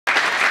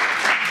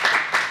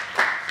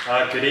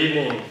Good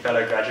evening,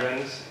 fellow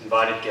graduates,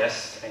 invited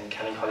guests, and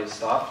Canning College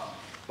staff.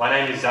 My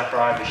name is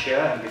Zachariya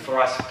Bashir, and before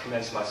I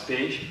commence my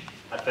speech,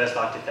 I'd first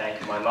like to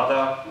thank my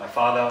mother, my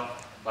father,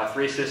 my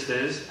 3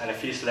 sisters, and a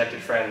few selected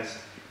friends,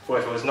 for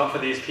if it was not for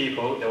these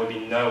people, there would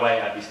be no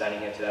way I'd be standing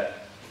here today.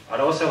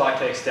 I'd also like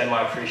to extend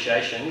my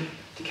appreciation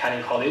to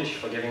Canning College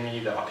for giving me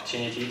the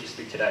opportunity to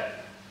speak today.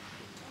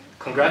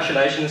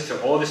 Congratulations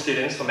to all the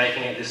students for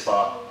making it this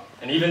far.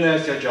 And even though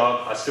it's your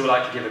job, I'd still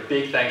like to give a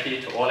big thank you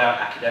to all our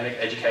academic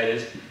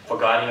educators for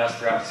guiding us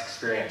throughout this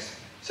experience.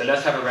 So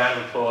let's have a round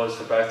of applause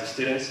for both the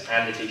students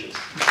and the teachers.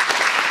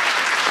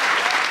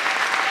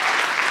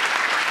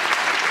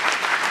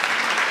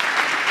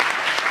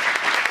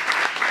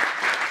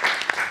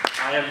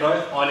 I am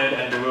both honoured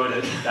and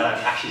bewildered that I'm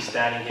actually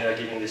standing here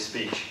giving this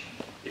speech.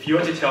 If you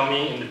were to tell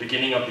me in the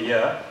beginning of the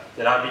year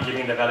that I'd be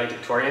giving the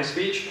valedictorian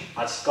speech,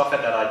 I'd scoff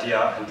at that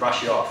idea and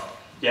brush you off.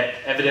 Yet,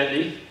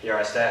 evidently, here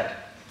I stand.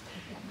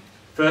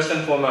 First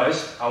and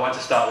foremost, I want to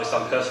start with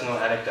some personal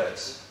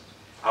anecdotes.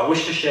 I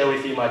wish to share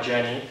with you my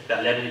journey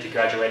that led me to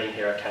graduating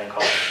here at Canning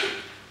College.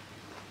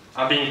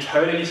 I'm being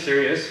totally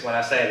serious when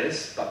I say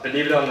this, but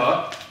believe it or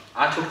not,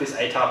 I took this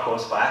ATAR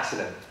course by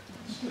accident.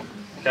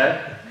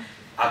 Okay?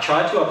 I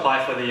tried to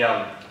apply for the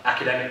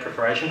academic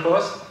preparation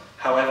course,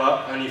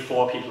 however, only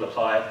 4 people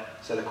applied,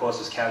 so the course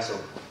was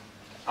cancelled.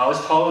 I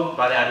was told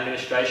by the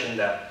administration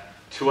that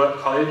Tuart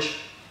College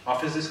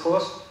offers this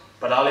course,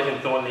 but I live in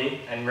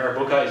Thornley, and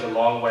Mirrabooka is a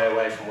long way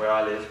away from where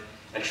I live.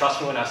 And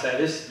trust me when I say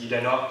this, you do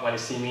not want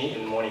to see me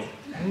in the morning.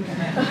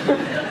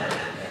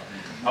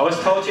 I was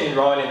told to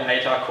enroll in an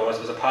ATAR course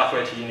as a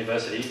pathway to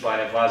university by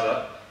an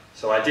advisor,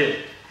 so I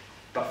did.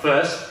 But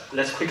first,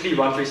 let's quickly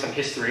run through some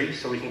history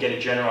so we can get a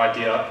general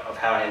idea of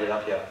how I ended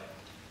up here.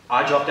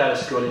 I dropped out of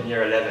school in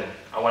year 11.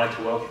 I wanted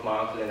to work with my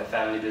uncle in a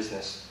family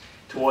business.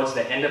 Towards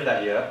the end of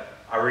that year,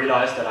 I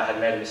realised that I had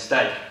made a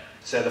mistake.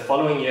 So the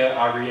following year,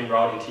 I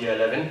re-enrolled into year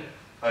 11,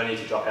 only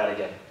to drop out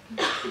again.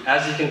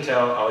 As you can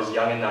tell, I was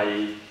young and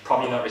naive,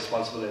 probably not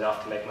responsible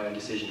enough to make my own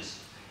decisions.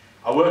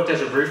 I worked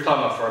as a roof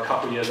plumber for a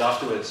couple of years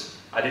afterwards.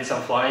 I did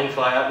some fly-in,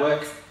 fly-out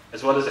work,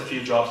 as well as a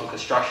few jobs in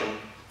construction,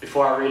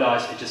 before I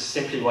realised it just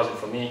simply wasn't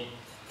for me.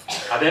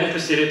 I then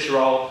proceeded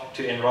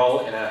to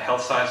enroll in a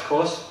health science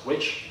course,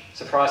 which,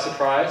 surprise,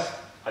 surprise,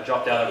 I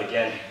dropped out of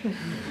again.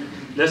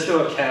 Let's do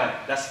a count.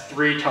 That's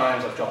 3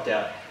 times I've dropped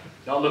out.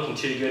 Not looking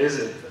too good, is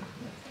it?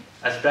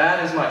 As bad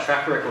as my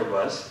track record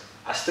was,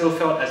 I still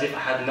felt as if I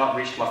had not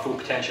reached my full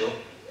potential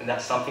and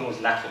that something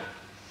was lacking.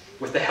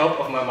 With the help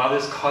of my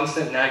mother's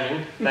constant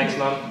nagging, thanks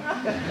Mum,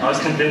 I was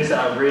convinced that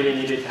I really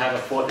needed to have a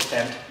 4th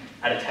attempt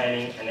at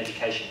attaining an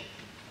education.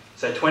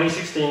 So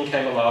 2016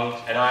 came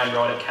along and I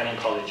enrolled at Canning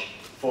College,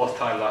 4th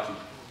time lucky.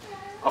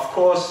 Of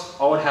course,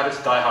 old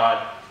habits die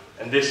hard,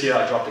 and this year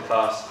I dropped a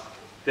class.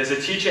 There's a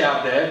teacher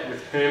out there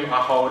with whom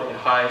I hold in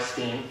high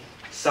esteem,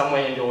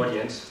 somewhere in the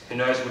audience, who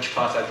knows which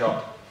class I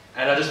dropped.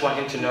 And I just want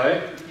him to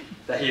know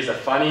that he is a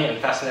funny and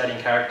fascinating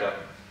character.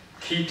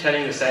 Keep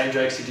telling the same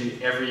jokes you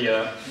do every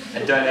year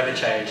and don't ever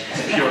change.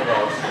 It's pure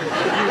gold.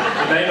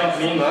 It may not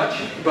mean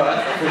much,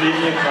 but for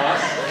leaving a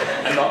class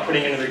and not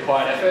putting in the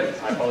required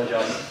effort, I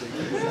apologise.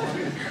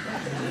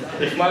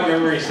 If my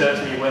memory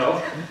serves me well,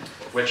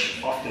 which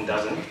often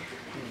doesn't,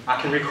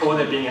 I can recall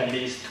there being at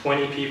least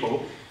 20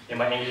 people in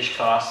my English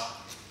class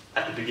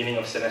at the beginning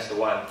of semester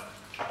 1.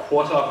 A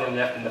quarter of them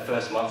left in the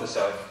first month or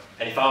so.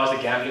 And if I was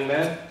a gambling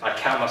man, I'd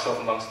count myself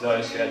amongst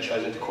those who had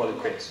chosen to call it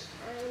quits.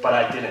 But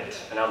I didn't,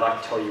 and I'd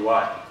like to tell you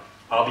why.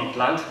 I'll be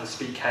blunt and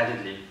speak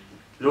candidly.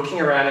 Looking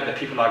around at the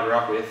people I grew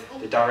up with,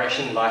 the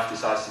direction life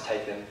decides to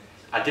take them,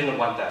 I didn't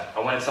want that.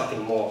 I wanted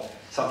something more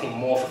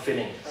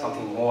fulfilling,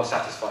 something more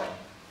satisfying.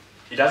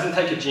 It doesn't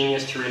take a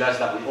genius to realise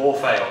that we all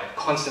fail,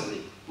 constantly,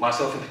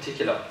 myself in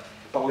particular,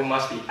 but we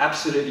must be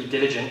absolutely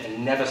diligent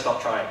and never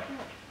stop trying.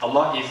 A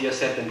lot easier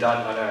said than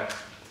done, I know.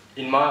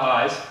 In my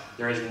eyes,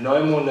 there is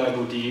no more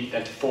noble deed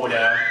than to fall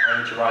down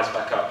only to rise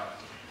back up.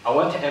 I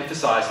want to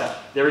emphasise that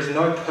there is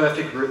no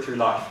perfect route through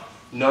life,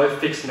 no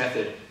fixed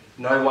method,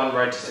 no one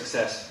road to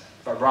success,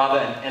 but rather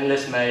an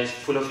endless maze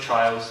full of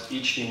trials,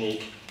 each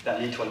unique,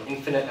 that lead to an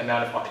infinite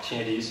amount of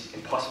opportunities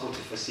impossible to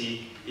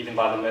foresee even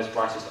by the most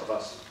brightest of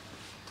us.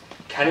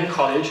 Canning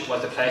College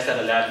was the place that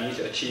allowed me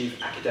to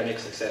achieve academic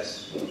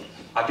success.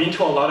 I've been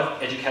to a lot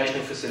of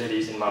educational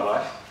facilities in my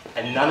life,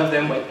 and none of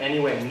them were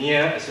anywhere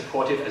near as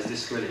supportive as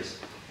this school is.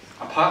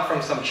 Apart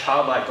from some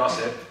childlike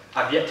gossip,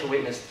 I've yet to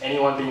witness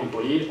anyone being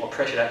bullied or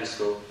pressured at this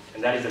school,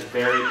 and that is a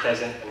very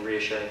pleasant and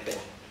reassuring thing.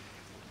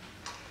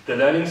 The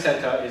Learning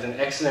Centre is an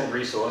excellent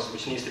resource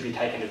which needs to be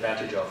taken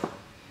advantage of.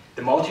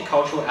 The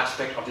multicultural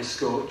aspect of this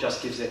school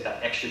just gives it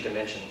that extra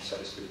dimension, so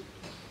to speak.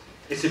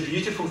 It's a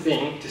beautiful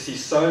thing to see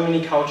so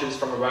many cultures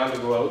from around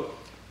the world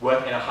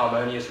work in a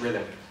harmonious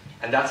rhythm,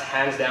 and that's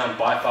hands down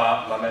by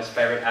far my most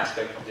favourite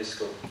aspect of this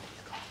school.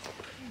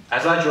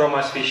 As I draw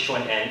my speech to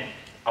an end,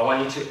 I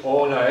want you to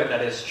all know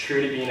that it's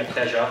truly been a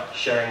pleasure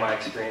sharing my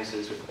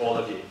experiences with all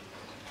of you.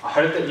 I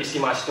hope that you see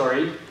my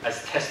story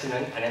as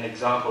testament and an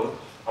example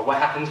of what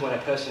happens when a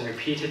person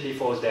repeatedly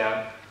falls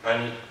down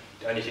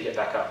only to get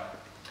back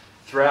up.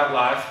 Throughout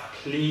life,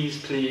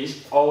 please,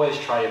 please, always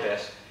try your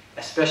best,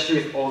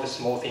 especially with all the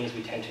small things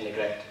we tend to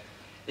neglect.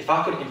 If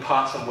I could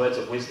impart some words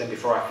of wisdom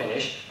before I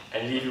finish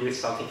and leave you with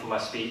something from my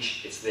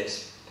speech, it's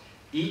this.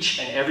 Each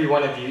and every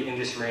one of you in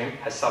this room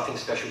has something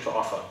special to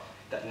offer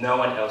that no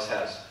one else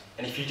has.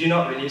 And if you do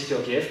not release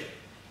your gift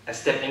and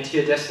step into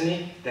your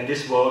destiny, then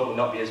this world will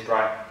not be as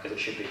bright as it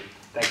should be.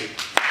 Thank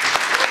you.